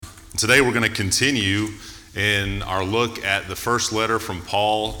Today we're going to continue in our look at the first letter from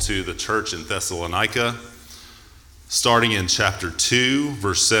Paul to the church in Thessalonica, starting in chapter 2,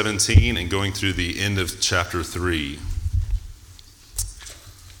 verse 17, and going through the end of chapter 3.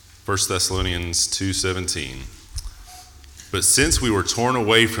 1 Thessalonians 2:17. But since we were torn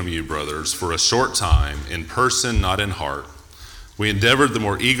away from you, brothers, for a short time, in person, not in heart, we endeavored the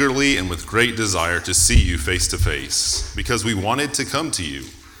more eagerly and with great desire to see you face to face, because we wanted to come to you.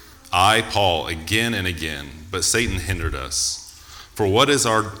 I, Paul, again and again, but Satan hindered us. For what is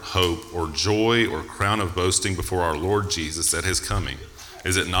our hope or joy or crown of boasting before our Lord Jesus at his coming?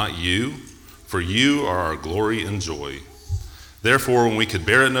 Is it not you? For you are our glory and joy. Therefore, when we could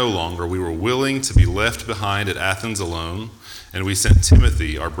bear it no longer, we were willing to be left behind at Athens alone, and we sent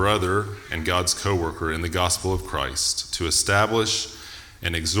Timothy, our brother and God's co-worker in the gospel of Christ, to establish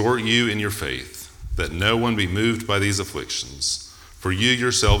and exhort you in your faith, that no one be moved by these afflictions. For you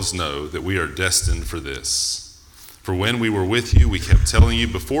yourselves know that we are destined for this. For when we were with you, we kept telling you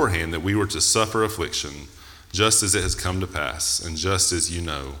beforehand that we were to suffer affliction, just as it has come to pass, and just as you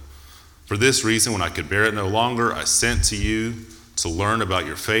know. For this reason, when I could bear it no longer, I sent to you to learn about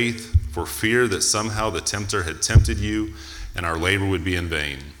your faith, for fear that somehow the tempter had tempted you, and our labor would be in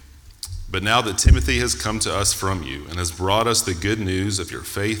vain. But now that Timothy has come to us from you, and has brought us the good news of your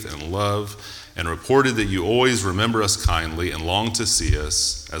faith and love, and reported that you always remember us kindly and long to see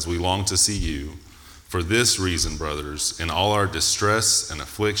us as we long to see you. For this reason, brothers, in all our distress and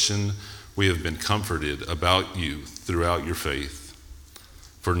affliction, we have been comforted about you throughout your faith.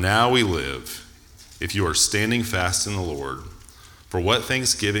 For now we live, if you are standing fast in the Lord. For what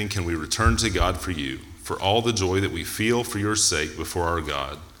thanksgiving can we return to God for you, for all the joy that we feel for your sake before our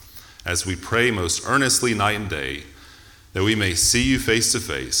God, as we pray most earnestly night and day, that we may see you face to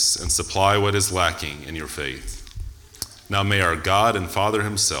face and supply what is lacking in your faith. Now may our God and Father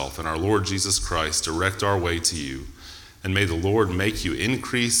himself and our Lord Jesus Christ direct our way to you, and may the Lord make you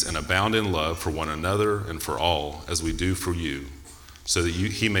increase and abound in love for one another and for all, as we do for you, so that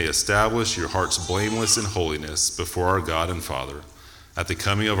he may establish your hearts blameless in holiness before our God and Father, at the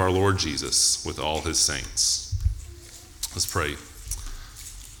coming of our Lord Jesus with all his saints. Let's pray.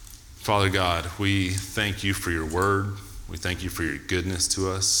 Father God, we thank you for your word. We thank you for your goodness to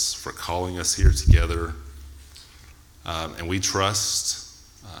us, for calling us here together. And we trust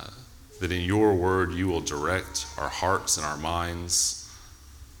that in your word you will direct our hearts and our minds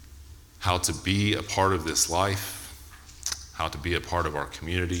how to be a part of this life, how to be a part of our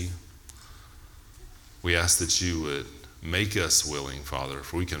community. We ask that you would make us willing, Father,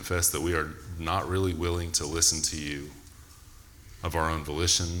 for we confess that we are not really willing to listen to you of our own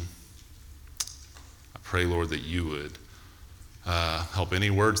volition. I pray, Lord, that you would help any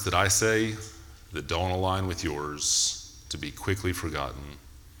words that I say that don't align with yours to be quickly forgotten.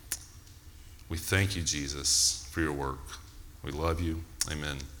 We thank you, Jesus, for your work. We love you.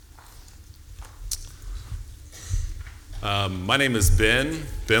 Amen. My name is Ben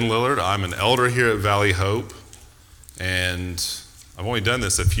Lillard. I'm an elder here at Valley Hope, and I've only done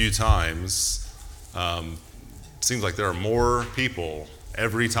this a few times. Seems like there are more people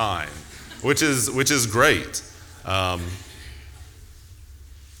every time, which is great.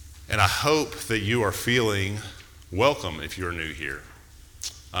 And I hope that you are feeling welcome if you're new here.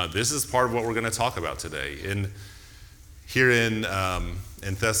 This is part of what we're going to talk about today. Here in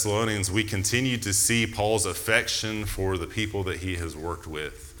Thessalonians, we continue to see Paul's affection for the people that he has worked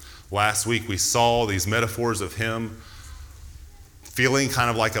with. Last week, we saw these metaphors of him feeling kind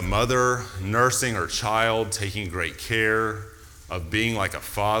of like a mother, nursing her child, taking great care, of being like a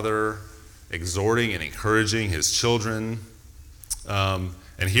father, exhorting and encouraging his children.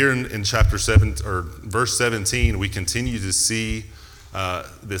 And here in chapter 7 or verse 17, we continue to see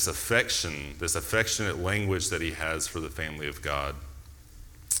this affectionate language that he has for the family of God.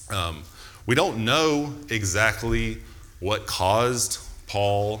 We don't know exactly what caused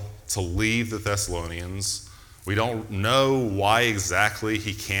Paul to leave the Thessalonians. We don't know why exactly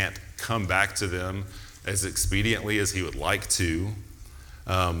he can't come back to them as expediently as he would like to.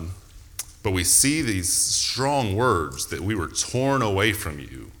 But we see these strong words that we were torn away from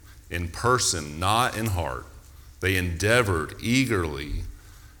you in person, not in heart. They endeavored eagerly.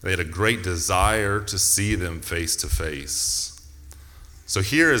 They had a great desire to see them face to face. So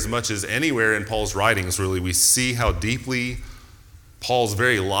here, as much as anywhere in Paul's writings, really, we see how deeply Paul's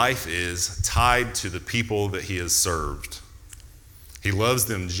very life is tied to the people that he has served. He loves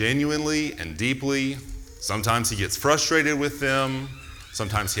them genuinely and deeply. Sometimes he gets frustrated with them.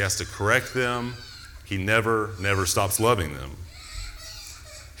 Sometimes he has to correct them. He never stops loving them.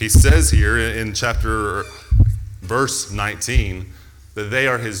 He says here in verse 19 that they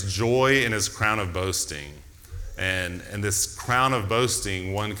are his joy and his crown of boasting. And this crown of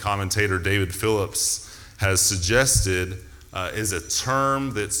boasting, one commentator, David Phillips, has suggested is a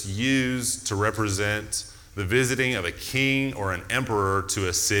term that's used to represent the visiting of a king or an emperor to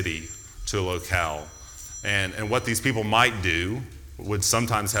a city, to a locale. And what these people might do, would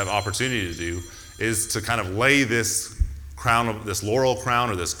sometimes have opportunity to do, is to kind of lay this crown, this laurel crown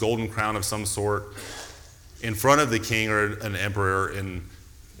or this golden crown of some sort in front of the king or an emperor, and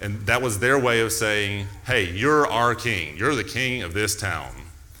that was their way of saying, hey, you're our king. You're the king of this town.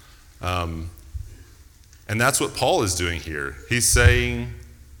 And that's what Paul is doing here. He's saying,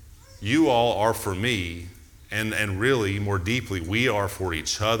 you all are for me, and really, more deeply, we are for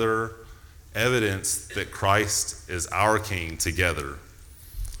each other, evidence that Christ is our king together.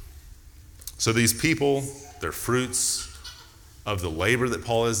 So these people, they're fruits of the labor that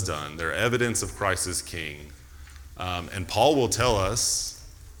Paul has done. They're evidence of Christ as king. And Paul would tell us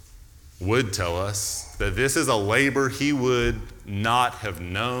that this is a labor he would not have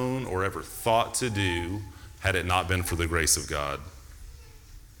known or ever thought to do had it not been for the grace of God.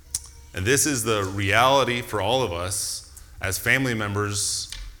 And this is the reality for all of us as family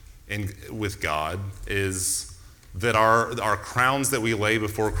members with God, is that our crowns that we lay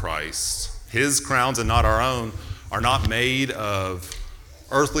before Christ, his crowns and not our own, are not made of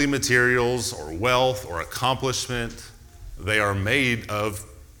earthly materials or wealth or accomplishment. They are made of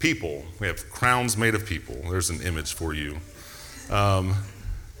people. We have crowns made of people. There's an image for you.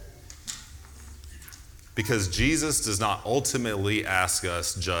 Because Jesus does not ultimately ask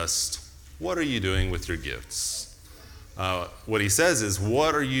us just, what are you doing with your gifts? What he says is,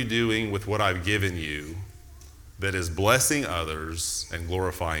 what are you doing with what I've given you that is blessing others and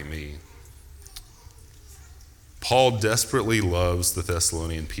glorifying me? Paul desperately loves the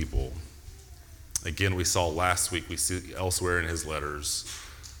Thessalonian people. Again, we saw last week, we see elsewhere in his letters,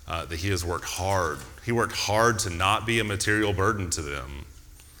 that he has worked hard. He worked hard to not be a material burden to them.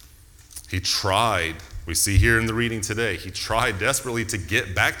 He tried, we see here in the reading today, he tried desperately to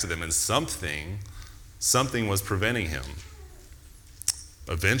get back to them, and something was preventing him.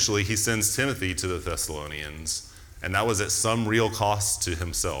 Eventually, he sends Timothy to the Thessalonians, and that was at some real cost to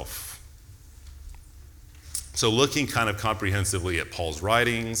himself. So looking kind of comprehensively at Paul's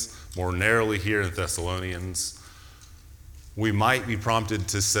writings, more narrowly here in Thessalonians, we might be prompted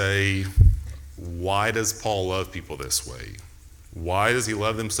to say, why does Paul love people this way? Why does he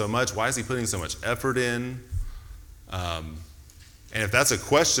love them so much? Why is he putting so much effort in? And if that's a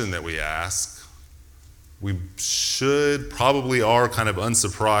question that we ask, we probably are kind of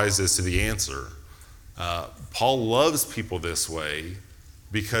unsurprised as to the answer. Paul loves people this way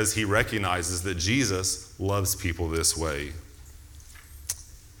because he recognizes that Jesus loves people this way.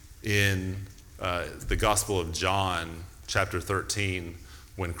 In the Gospel of John, chapter 13,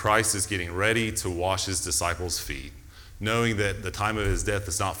 when Christ is getting ready to wash his disciples' feet, knowing that the time of his death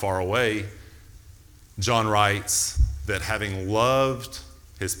is not far away, John writes that having loved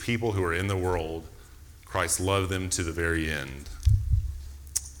his people who are in the world, Christ loved them to the very end.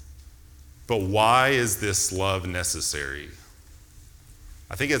 But why is this love necessary?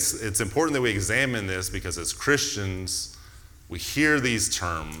 I think it's important that we examine this, because as Christians, we hear these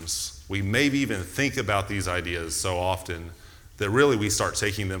terms, we maybe even think about these ideas so often that really we start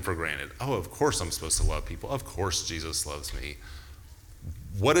taking them for granted. Oh, of course I'm supposed to love people. Of course Jesus loves me.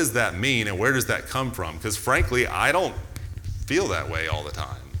 What does that mean, and where does that come from? Because frankly, I don't feel that way all the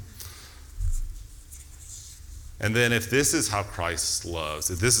time. And then if this is how Christ loves,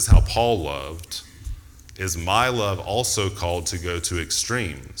 if this is how Paul loved, is my love also called to go to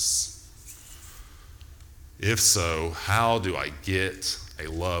extremes? If so, how do I get a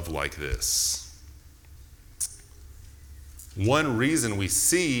love like this? One reason we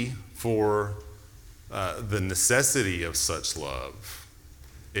see for the necessity of such love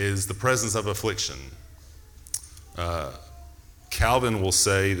is the presence of affliction. Calvin will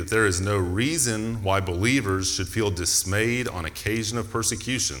say that there is no reason why believers should feel dismayed on occasion of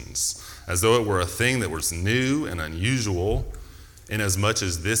persecutions, as though it were a thing that was new and unusual, inasmuch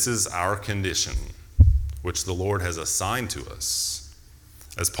as this is our condition, which the Lord has assigned to us.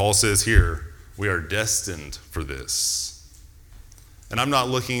 As Paul says here, we are destined for this. And I'm not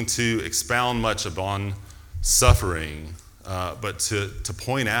looking to expound much upon suffering, but to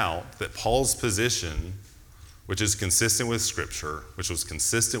point out that Paul's position, which is consistent with Scripture, which was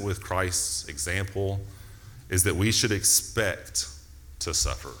consistent with Christ's example, is that we should expect to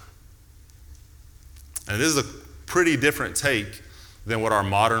suffer. And this is a pretty different take than what our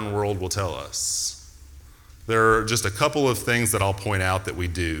modern world will tell us. There are just a couple of things that I'll point out that we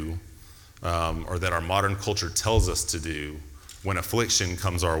do, or that our modern culture tells us to do, when affliction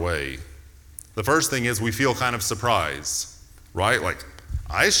comes our way. The first thing is we feel kind of surprised, right? Like,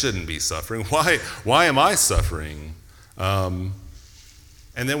 I shouldn't be suffering. Why am I suffering? And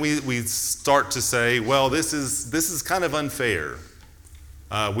then we start to say, well, this is kind of unfair.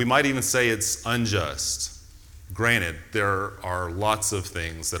 We might even say it's unjust. Granted, there are lots of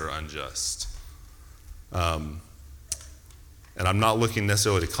things that are unjust. And I'm not looking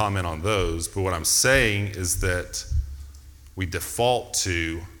necessarily to comment on those, but what I'm saying is that we default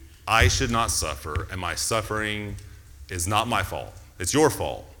to, I should not suffer, and my suffering is not my fault. It's your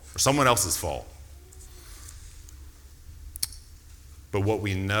fault, or someone else's fault. But what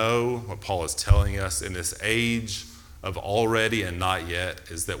we know, what Paul is telling us in this age of already and not yet,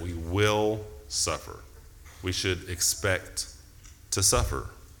 is that we will suffer. We should expect to suffer.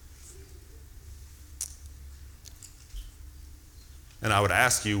 And I would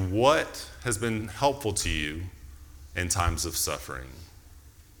ask you, what has been helpful to you in times of suffering?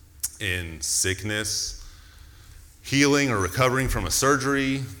 In sickness, healing or recovering from a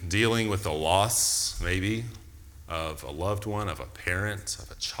surgery, dealing with the loss, maybe, of a loved one, of a parent,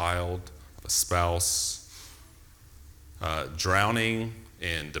 of a child, of a spouse, drowning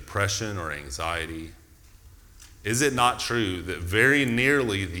in depression or anxiety. Is it not true that very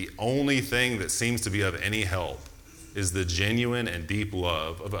nearly the only thing that seems to be of any help is the genuine and deep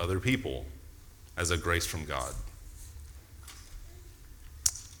love of other people as a grace from God?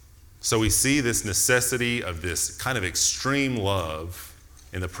 So we see this necessity of this kind of extreme love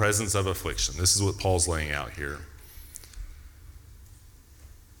in the presence of affliction. This is what Paul's laying out here.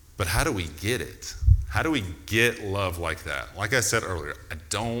 But how do we get it? How do we get love like that? Like I said earlier, I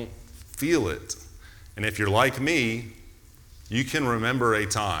don't feel it. And if you're like me, you can remember a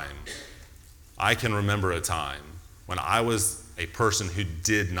time, I can remember a time when I was a person who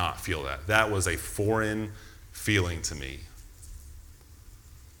did not feel that. That was a foreign feeling to me.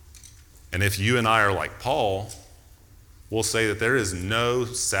 And if you and I are like Paul, we'll say that there is no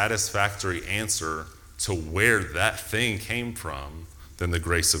satisfactory answer to where that thing came from than the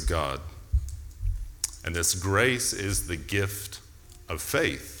grace of God. And this grace is the gift of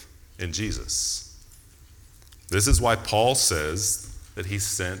faith in Jesus. This is why Paul says that he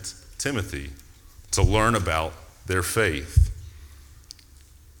sent Timothy to learn about their faith.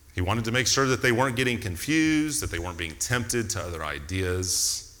 He wanted to make sure that they weren't getting confused, that they weren't being tempted to other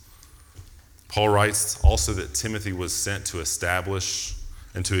ideas. Paul writes also that Timothy was sent to establish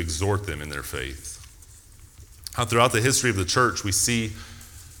and to exhort them in their faith. Throughout the history of the church, we see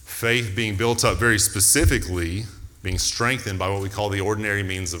faith being built up very specifically, being strengthened by what we call the ordinary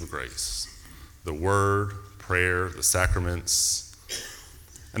means of grace. The word, prayer, the sacraments.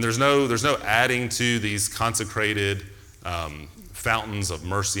 And there's no adding to these consecrated fountains of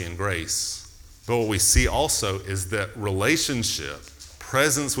mercy and grace. But what we see also is that relationship,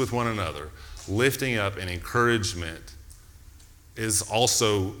 presence with one another, lifting up and encouragement is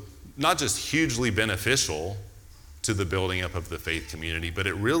also not just hugely beneficial to the building up of the faith community, but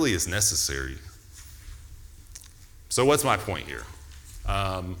it really is necessary. So what's my point here?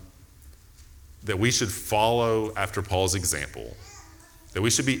 That we should follow after Paul's example, that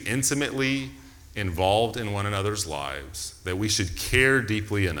we should be intimately involved in one another's lives, that we should care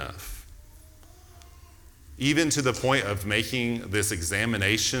deeply enough, even to the point of making this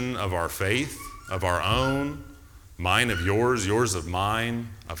examination of our faith, of our own, mine of yours, yours of mine,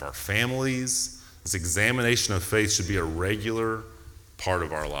 of our families. This examination of faith should be a regular part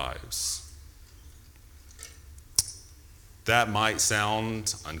of our lives. That might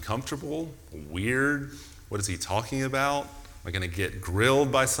sound uncomfortable, weird. What is he talking about? Am I going to get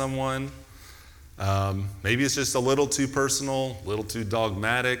grilled by someone? Maybe it's just a little too personal, a little too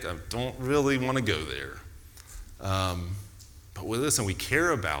dogmatic. I don't really want to go there. But listen, we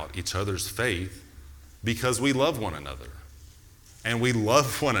care about each other's faith because we love one another. And we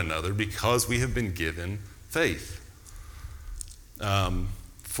love one another because we have been given faith.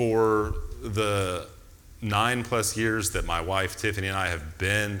 For the 9+ years that my wife Tiffany and I have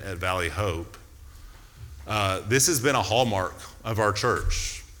been at Valley Hope, this has been a hallmark of our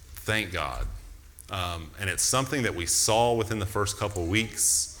church, thank God. And it's something that we saw within the first couple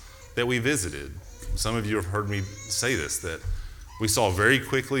weeks that we visited. Some of you have heard me say this, that we saw very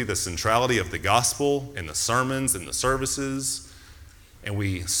quickly the centrality of the gospel in the sermons and the services, and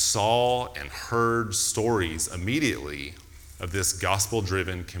we saw and heard stories immediately of this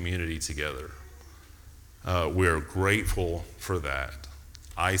gospel-driven community together. We're grateful for that.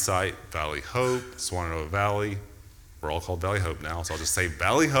 Eyesight, Valley Hope, Swananoa Valley. We're all called Valley Hope now, so I'll just say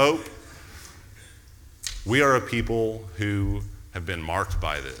Valley Hope. We are a people who have been marked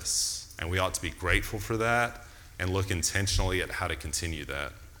by this, and we ought to be grateful for that, and look intentionally at how to continue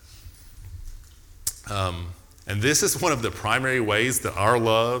that. And this is one of the primary ways that our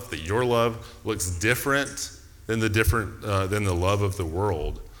love, that your love, looks different than the love of the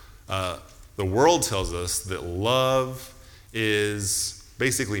world. The world tells us that love is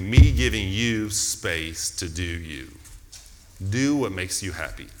basically me giving you space to do you. Do what makes you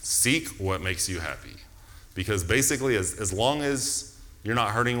happy. Seek what makes you happy. Because basically, as long as you're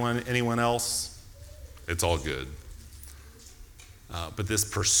not hurting anyone else, it's all good. But this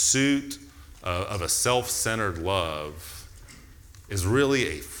pursuit of a self-centered love is really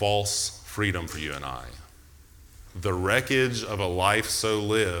a false freedom for you and I. The wreckage of a life so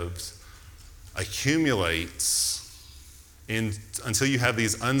lived accumulates until you have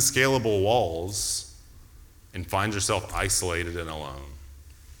these unscalable walls and find yourself isolated and alone.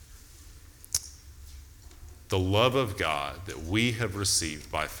 The love of God that we have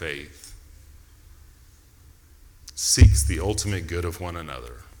received by faith seeks the ultimate good of one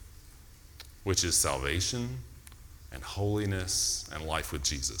another, which is salvation and holiness and life with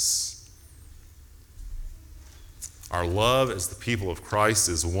Jesus. Our love as the people of Christ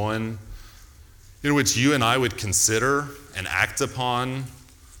is one in which you and I would consider and act upon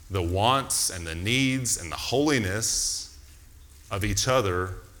the wants and the needs and the holiness of each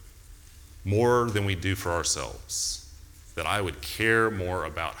other more than we do for ourselves. That I would care more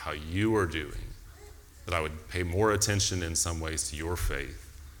about how you are doing. That I would pay more attention in some ways to your faith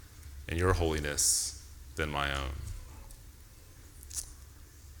and your holiness than my own.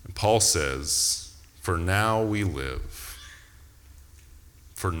 And Paul says, for now we live.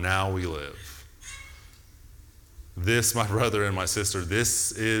 For now we live. This, my brother and my sister,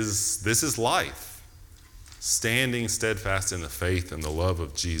 this is life. Standing steadfast in the faith and the love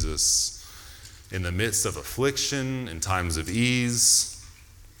of Jesus in the midst of affliction, in times of ease,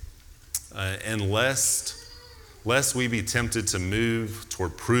 and lest we be tempted to move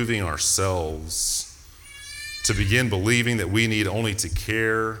toward proving ourselves, to begin believing that we need only to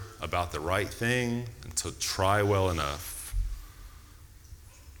care about the right thing and to try well enough.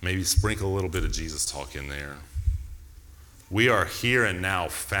 Maybe sprinkle a little bit of Jesus talk in there. We are here and now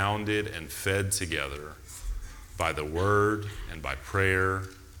founded and fed together by the word and by prayer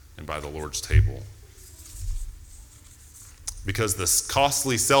and by the Lord's table. Because this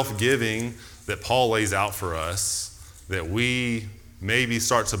costly self-giving that Paul lays out for us, that we maybe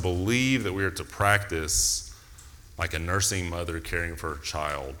start to believe that we are to practice like a nursing mother caring for her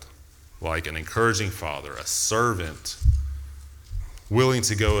child, like an encouraging father, a servant willing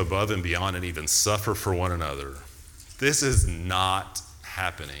to go above and beyond and even suffer for one another. This is not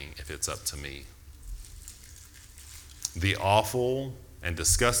happening if it's up to me. The awful and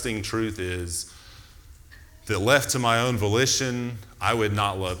disgusting truth is that left to my own volition, I would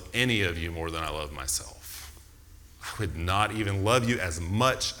not love any of you more than I love myself. I would not even love you as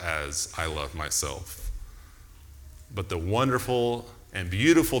much as I love myself. But the wonderful and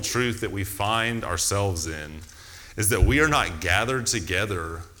beautiful truth that we find ourselves in is that we are not gathered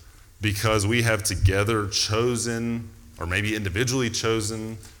together because we have together chosen, or maybe individually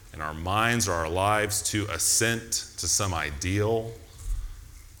chosen, in our minds or our lives to assent to some ideal.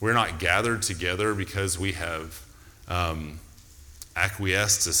 We're not gathered together because we have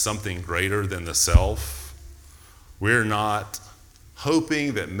acquiesced to something greater than the self. We're not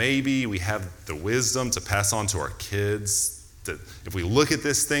hoping that maybe we have the wisdom to pass on to our kids, that if we look at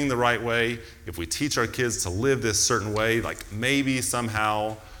this thing the right way, if we teach our kids to live this certain way, like maybe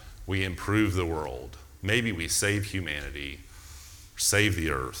somehow we improve the world. Maybe we save humanity, save the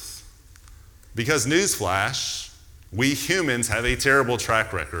earth. Because newsflash, we humans have a terrible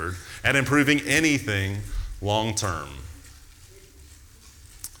track record at improving anything long term.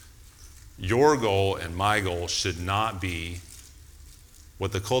 Your goal and my goal should not be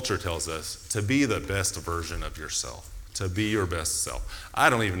what the culture tells us, to be the best version of yourself, to be your best self. I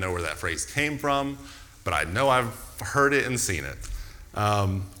don't even know where that phrase came from, but I know I've heard it and seen it.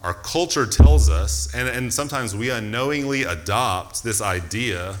 Our culture tells us, and sometimes we unknowingly adopt this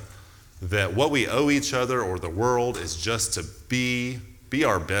idea that what we owe each other or the world is just to be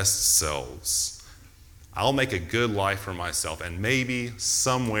our best selves. I'll make a good life for myself, and maybe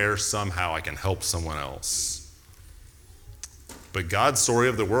somewhere, somehow, I can help someone else. But God's story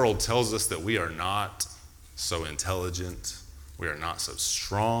of the world tells us that we are not so intelligent, we are not so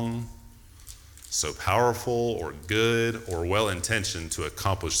strong, so powerful or good or well-intentioned to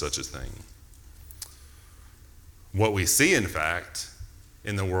accomplish such a thing. What we see, in fact,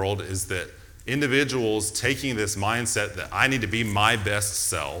 in the world is that individuals taking this mindset that I need to be my best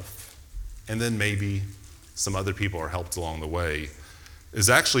self, and then maybe some other people are helped along the way, is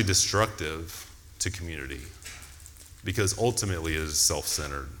actually destructive to community. because ultimately it is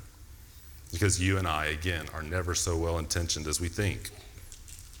self-centered. Because you and I, again, are never so well-intentioned as we think.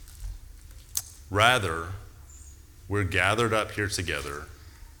 Rather, we're gathered up here together,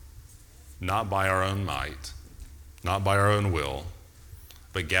 not by our own might, not by our own will,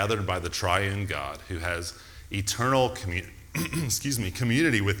 but gathered by the triune God who has eternal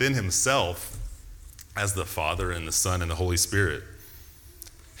community within himself as the Father and the Son and the Holy Spirit.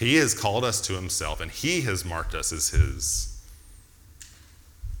 He has called us to himself, and he has marked us as his.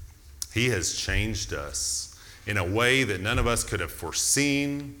 He has changed us in a way that none of us could have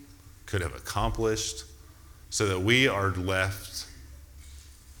foreseen, could have accomplished, so that we are left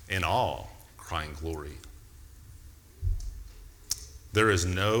in awe, crying glory. There is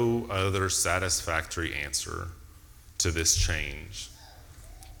no other satisfactory answer to this change.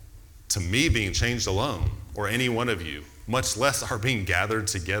 To me, being changed alone, or any one of you, much less our being gathered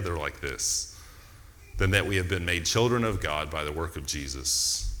together like this, than that we have been made children of God by the work of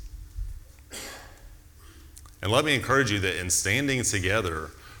Jesus. And let me encourage you that in standing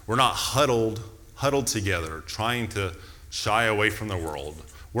together, we're not huddled together, trying to shy away from the world.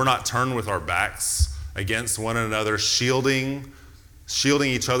 We're not turned with our backs against one another, shielding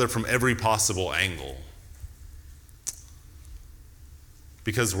each other from every possible angle.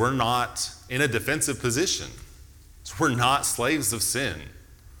 Because we're not in a defensive position. So we're not slaves of sin,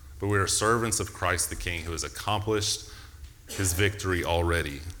 but we are servants of Christ the King who has accomplished his victory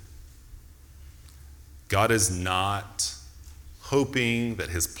already. God is not hoping that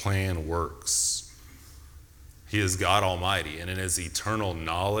his plan works. He is God Almighty, and in his eternal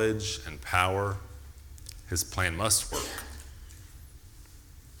knowledge and power, his plan must work.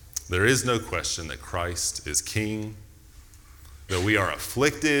 There is no question that Christ is King. Though we are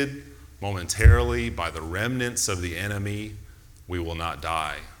afflicted momentarily by the remnants of the enemy, we will not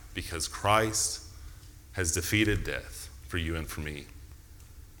die because Christ has defeated death for you and for me.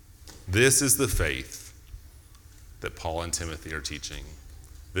 This is the faith that Paul and Timothy are teaching.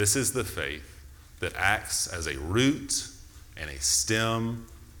 This is the faith that acts as a root and a stem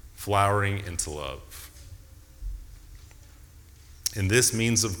flowering into love. In this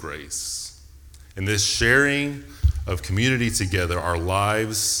means of grace, in this sharing of community together, our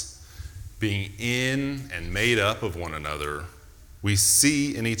lives being in and made up of one another, we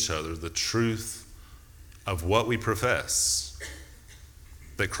see in each other the truth of what we profess,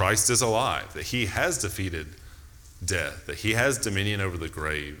 that Christ is alive, that he has defeated death, that he has dominion over the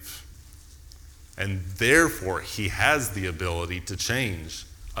grave, and therefore he has the ability to change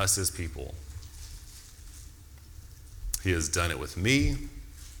us as people. He has done it with me,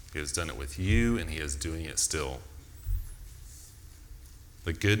 he has done it with you, and he is doing it still.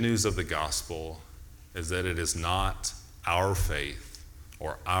 The good news of the gospel is that it is not our faith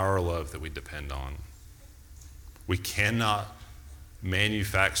or our love that we depend on. We cannot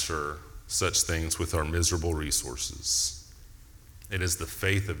manufacture such things with our miserable resources. It is the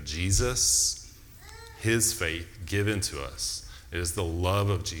faith of Jesus, his faith given to us. It is the love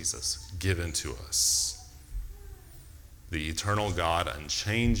of Jesus given to us. The eternal God,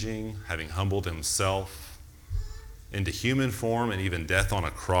 unchanging, having humbled himself into human form and even death on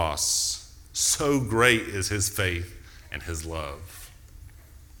a cross, so great is his faith and his love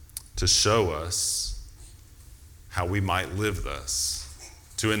to show us how we might live thus,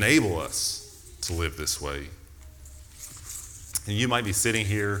 to enable us to live this way. And you might be sitting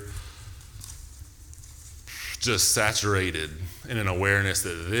here just saturated in an awareness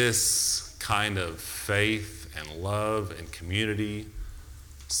that this kind of faith and love and community,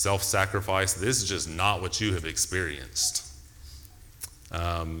 self-sacrifice, this is just not what you have experienced.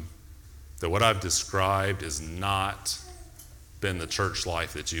 That what I've described has not been the church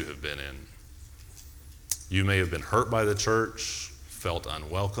life that you have been in. You may have been hurt by the church, felt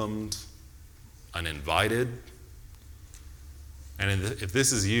unwelcomed, uninvited. And if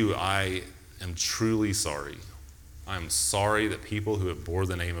this is you, I am truly sorry. I'm sorry that people who have bore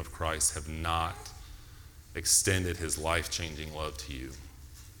the name of Christ have not extended his life-changing love to you.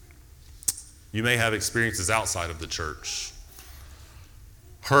 You may have experiences outside of the church.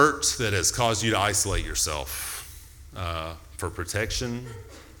 Hurt that has caused you to isolate yourself for protection.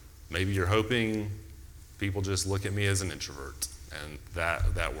 Maybe you're hoping people just look at me as an introvert, and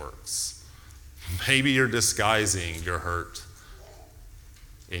that works. Maybe you're disguising your hurt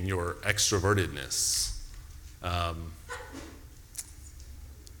in your extrovertedness.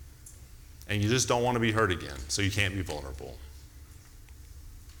 And you just don't want to be hurt again, so you can't be vulnerable.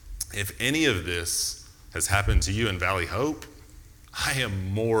 If any of this has happened to you in Valley Hope, I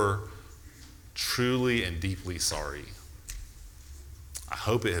am more truly and deeply sorry. I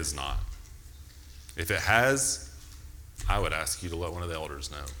hope it has not. If it has, I would ask you to let one of the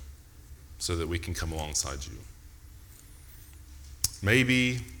elders know so that we can come alongside you.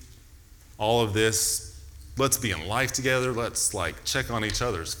 Maybe all of this, let's be in life together. Let's check on each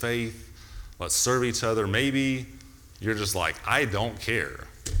other's faith. Let's serve each other. Maybe you're just like, I don't care.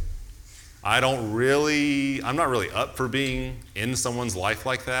 I'm not really up for being in someone's life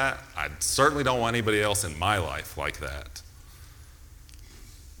like that. I certainly don't want anybody else in my life like that.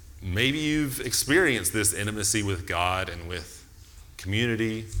 Maybe you've experienced this intimacy with God and with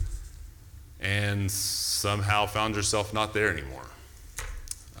community and somehow found yourself not there anymore.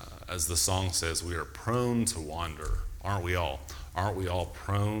 As the song says, we are prone to wander, aren't we all? Aren't we all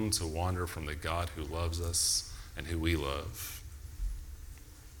prone to wander from the God who loves us and who we love?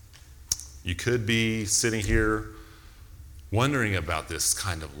 You could be sitting here wondering about this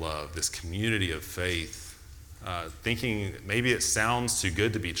kind of love, this community of faith, thinking maybe it sounds too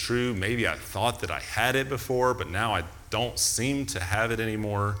good to be true. Maybe I thought that I had it before, but now I don't seem to have it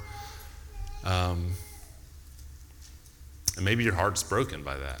anymore. And maybe your heart's broken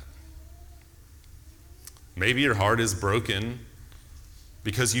by that. Maybe your heart is broken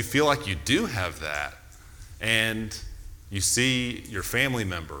because you feel like you do have that, and you see your family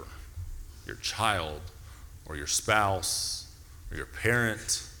member, your child, or your spouse, or your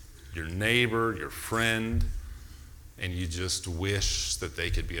parent, your neighbor, your friend, and you just wish that they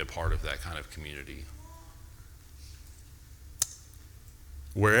could be a part of that kind of community.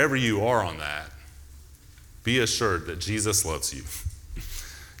 Wherever you are on that, be assured that Jesus loves you.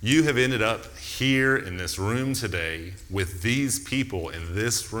 You have ended up here in this room today with these people in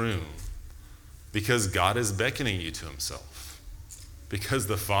this room because God is beckoning you to himself, because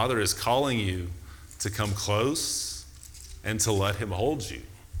the Father is calling you to come close and to let him hold you.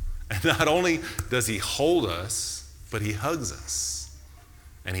 And not only does he hold us, but he hugs us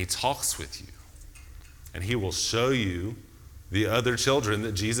and he talks with you, and he will show you the other children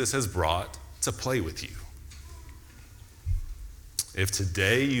that Jesus has brought to play with you. If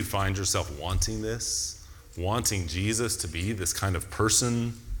today you find yourself wanting this, wanting Jesus to be this kind of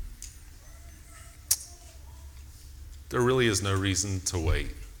person, there really is no reason to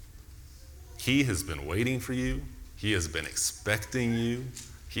wait. He has been waiting for you. He has been expecting you.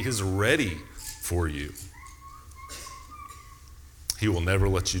 He is ready for you. He will never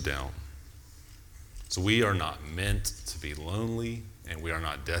let you down. So we are not meant to be lonely, and we are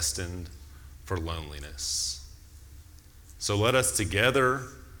not destined for loneliness. So let us together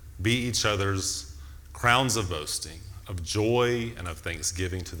be each other's crowns of boasting, of joy, and of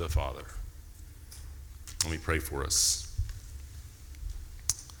thanksgiving to the Father. Let me pray for us.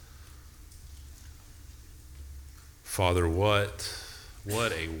 Father, what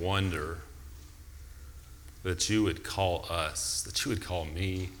a wonder that you would call us, that you would call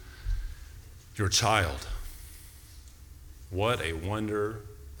me your child. What a wonder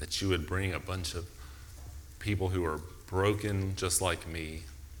that you would bring a bunch of people who are broken just like me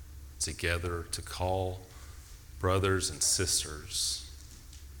together to call brothers and sisters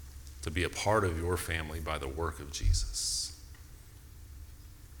to be a part of your family by the work of Jesus.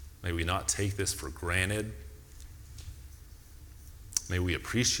 May we not take this for granted. May we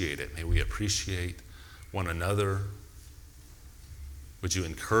appreciate it. May we appreciate one another. Would you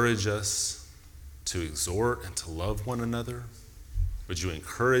encourage us to exhort and to love one another? Would you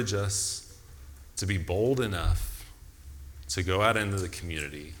encourage us to be bold enough to go out into the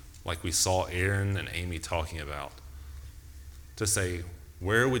community, like we saw Aaron and Amy talking about, to say,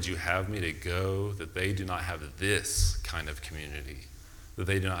 where would you have me to go that they do not have this kind of community, that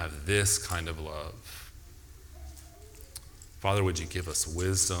they do not have this kind of love? Father, would you give us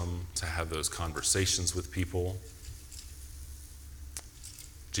wisdom to have those conversations with people?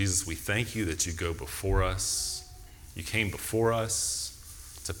 Jesus, we thank you that you go before us. You came before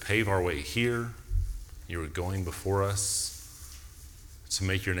us to pave our way here. You were going before us to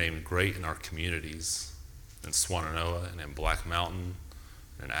make your name great in our communities, in Swannanoa and in Black Mountain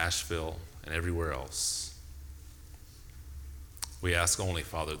and in Asheville and everywhere else. We ask only,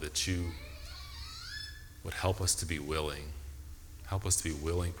 Father, that you would help us to be willing. Help us to be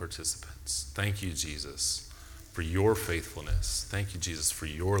willing participants. Thank you, Jesus, for your faithfulness. Thank you, Jesus, for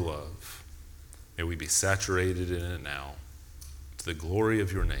your love. May we be saturated in it now, to the glory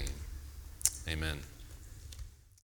of your name. Amen.